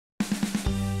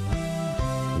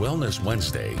Wellness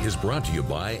Wednesday is brought to you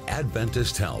by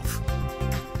Adventist Health.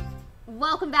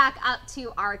 Welcome back up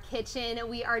to our kitchen.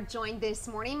 We are joined this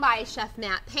morning by Chef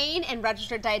Matt Payne and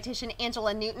registered dietitian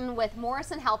Angela Newton with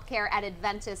Morrison Healthcare at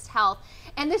Adventist Health.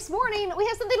 And this morning we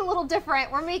have something a little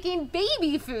different. We're making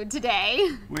baby food today.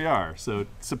 We are. So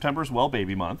September's Well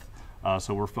Baby Month.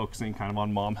 So we're focusing kind of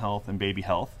on mom health and baby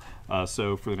health.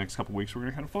 So for the next couple weeks, we're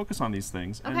going to kind of focus on these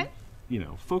things. Okay. And, you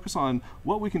know, focus on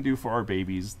what we can do for our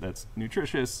babies that's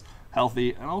nutritious,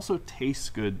 healthy, and also tastes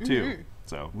good too.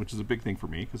 So, which is a big thing for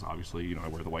me because obviously, you know, I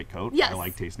wear the white coat. Yes. I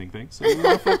like tasting things, so we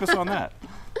want to focus on that.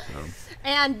 So,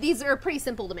 And these are pretty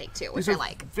simple to make too, which I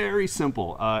like. very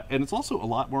simple, and it's also a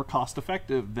lot more cost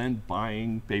effective than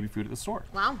buying baby food at the store.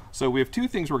 Wow. So we have two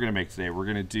things we're going to make today. We're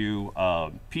going to do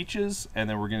peaches, and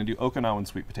then we're going to do Okinawan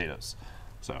sweet potatoes.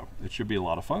 So it should be a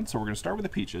lot of fun. So we're going to start with the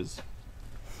peaches.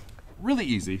 Really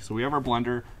easy. So we have our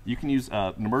blender. You can use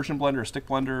an immersion blender, a stick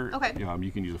blender. Okay.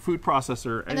 You can use a food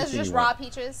processor. And those are anything just you raw want.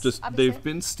 peaches, Just obviously? they've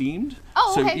been steamed.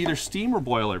 Oh, so okay. either steam or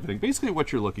boil everything. Basically,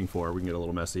 what you're looking for, we can get a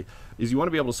little messy, is you want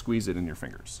to be able to squeeze it in your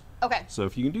fingers. Okay. So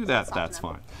if you can do that, Soft that's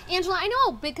enough. fine. Angela, I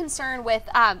know a big concern with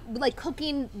like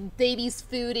cooking baby's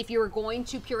food, if you were going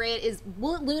to puree it, is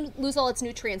will it lose all its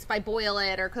nutrients by boil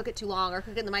it or cook it too long or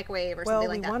cook it in the microwave or something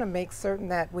like that? Well, we want to make certain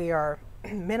that we are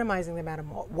minimizing the amount of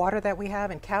water that we have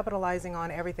and capitalizing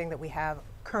on everything that we have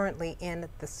currently in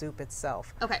the soup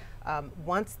itself. Okay.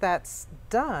 Once that's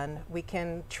done, we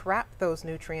can trap those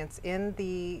nutrients in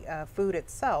the food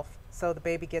itself so the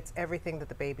baby gets everything that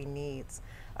the baby needs.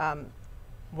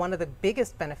 One of the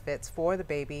biggest benefits for the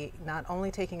baby, not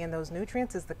only taking in those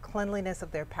nutrients, is the cleanliness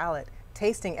of their palate,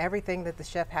 tasting everything that the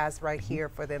chef has right here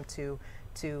for them to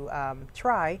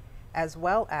try, as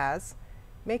well as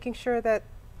making sure that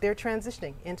they're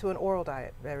transitioning into an oral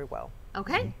diet very well.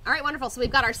 Okay. All right, wonderful. So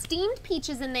we've got our steamed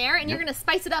peaches in there, and you're going to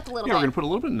spice it up a little Yeah, bit. we're going to put a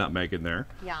little bit of nutmeg in there.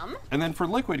 Yum. And then for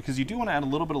liquid, because you do want to add a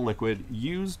little bit of liquid,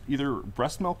 use either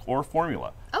breast milk or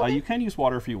formula. Okay. You can use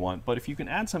water if you want, but if you can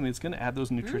add something that's going to add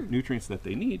those nutrients that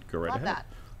they need, go right Love ahead. that.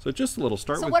 So just a little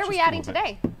start So with what are we just a adding little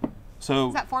bit. today? So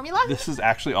Is that formula? This is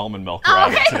actually almond milk we're Oh,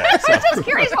 adding okay. today. I So was just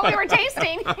curious what we were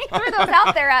tasting. You threw those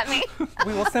out there at me.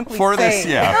 We will simply for this, say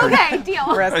yeah. for- Okay, deal.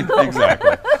 breast milk.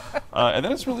 exactly. And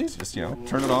then it's really easy. Just,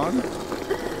 turn it on.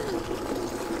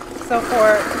 So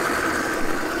for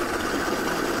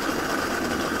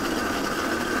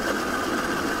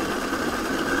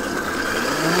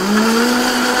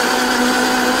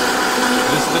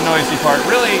This is the noisy part.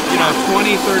 Really,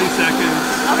 20, 30 seconds.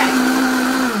 Okay.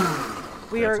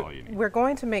 That's all you need. we're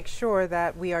going to make sure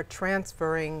that we are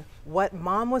transferring what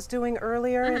mom was doing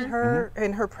earlier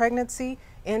in her pregnancy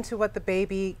into what the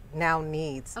baby now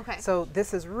needs. Okay. So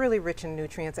this is really rich in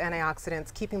nutrients,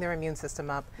 antioxidants, keeping their immune system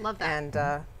up. Love that.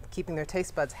 And keeping their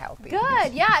taste buds healthy.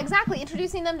 Good. Yeah, exactly.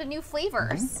 Introducing them to new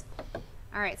flavors.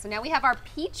 All right, so now we have our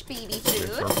peach baby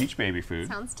Here's our food. peach baby food.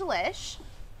 Sounds delish.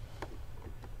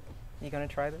 You gonna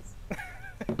try this?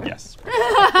 Yes.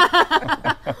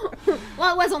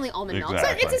 Well, it was only almond milk, so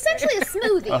Exactly. it's essentially a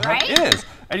smoothie, right? It is.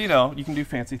 And you can do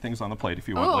fancy things on the plate if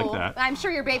you want, like that. I'm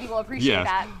sure your baby will appreciate Yes.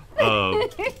 that.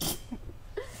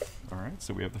 All right,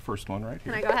 so we have the first one right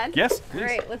here. Can I go ahead? Yes, All please.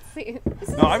 right, let's see.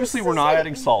 No, obviously we're not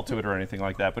adding salt to it or anything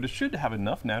like that, but it should have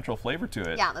enough natural flavor to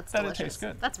it Yeah, that's that delicious. it tastes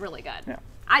good. That's really good. Yeah.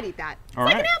 I'd eat that. It's All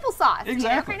like right. an applesauce.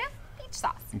 Exactly. Kind of peach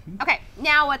sauce. Okay,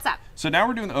 now what's up? So now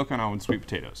we're doing the Okinawan sweet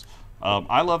potatoes.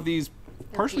 I love these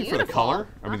partially for the beautiful. color.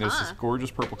 I mean, this is Uh-huh. gorgeous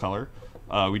purple color.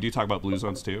 We do talk about blue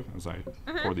zones too, as I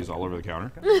pour these all over the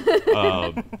counter.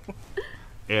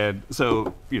 And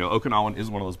so, Okinawan is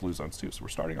one of those blue zones too. So we're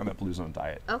starting on that blue zone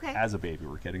diet. Okay. As a baby,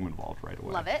 we're getting them involved right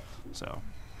away. Love it. So,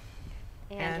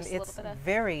 And just a it's little bit of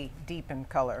very deep in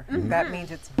color. That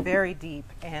means it's very deep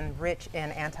and rich in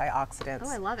antioxidants. Oh,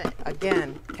 I love it.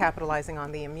 Again, capitalizing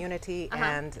on the immunity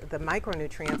and the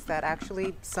micronutrients that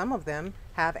actually, some of them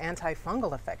have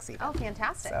antifungal effects even. Oh,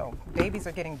 fantastic. So babies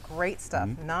are getting great stuff,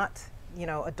 not,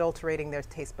 adulterating their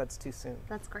taste buds too soon.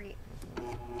 That's great.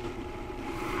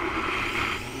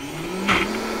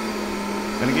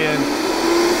 and again,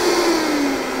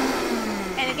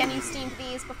 And again, you steamed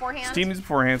these beforehand? steam these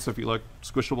beforehand. So if you look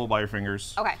squishable by your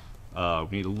fingers, Okay.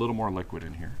 we need a little more liquid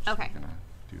in here. So Okay. we're gonna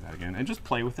do that again and just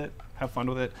play with it, have fun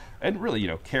with it, and really,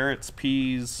 carrots,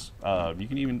 peas. You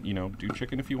can even, do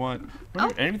chicken if you want.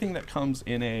 Anything that comes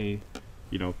in a,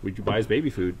 what you buy as baby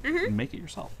food, and make it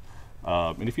yourself.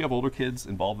 And if you have older kids,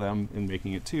 involve them in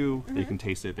making it too. They can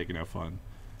taste it. They can have fun.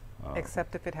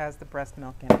 Except if it has the breast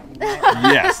milk in it.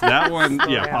 Yes, that one. Slow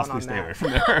Yeah, down possibly on stay that. away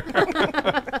from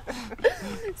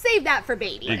there. Save that for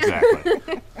baby.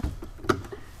 Exactly.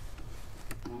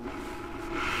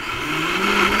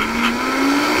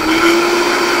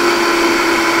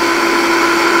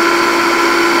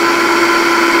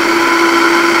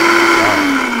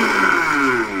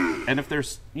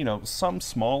 there's, you know, some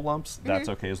small lumps, that's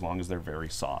okay as long as they're very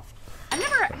soft. I've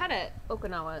never had a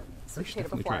Okinawa sweet potato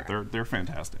Definitely before. try it. They're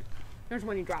fantastic. There's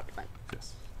one you dropped, but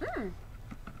Yes.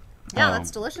 yeah,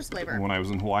 that's delicious flavor. When I was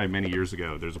in Hawaii many years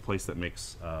ago, there's a place that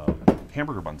makes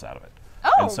hamburger buns out of it.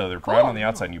 Oh, and so they're cool. brown on the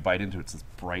outside, and you bite into it, it's this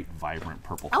bright, vibrant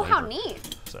purple Oh, flavor. how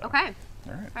neat. So, Okay.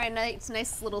 All right. All right, it's a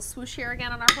nice little swoosh here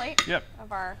again on our plate. Yep.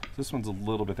 Of our. This one's a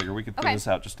little bit thicker. We could thin Okay. this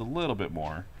out just a little bit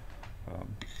more. Yeah,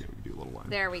 we can do a little line.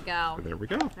 There we go. There we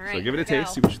go. right, So give it a here we taste,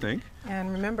 go. see what you think.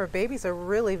 And remember, babies are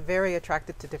really very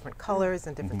attracted to different colors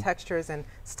and different textures, and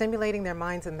stimulating their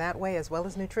minds in that way, as well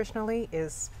as nutritionally,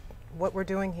 is what we're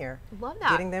doing here. Love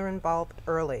that. Getting them involved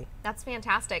early. That's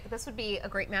fantastic. This would be a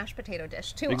great mashed potato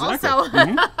dish too. Exactly. Also.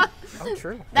 Oh,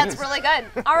 true. That's really good.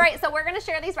 All right, so we're going to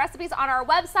share these recipes on our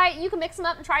website. You can mix them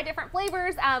up and try different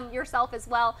flavors yourself as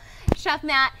well. Chef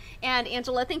Matt and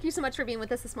Angela, thank you so much for being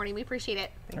with us this morning. We appreciate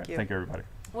it. All right, you. thank you, everybody.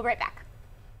 We'll be right back.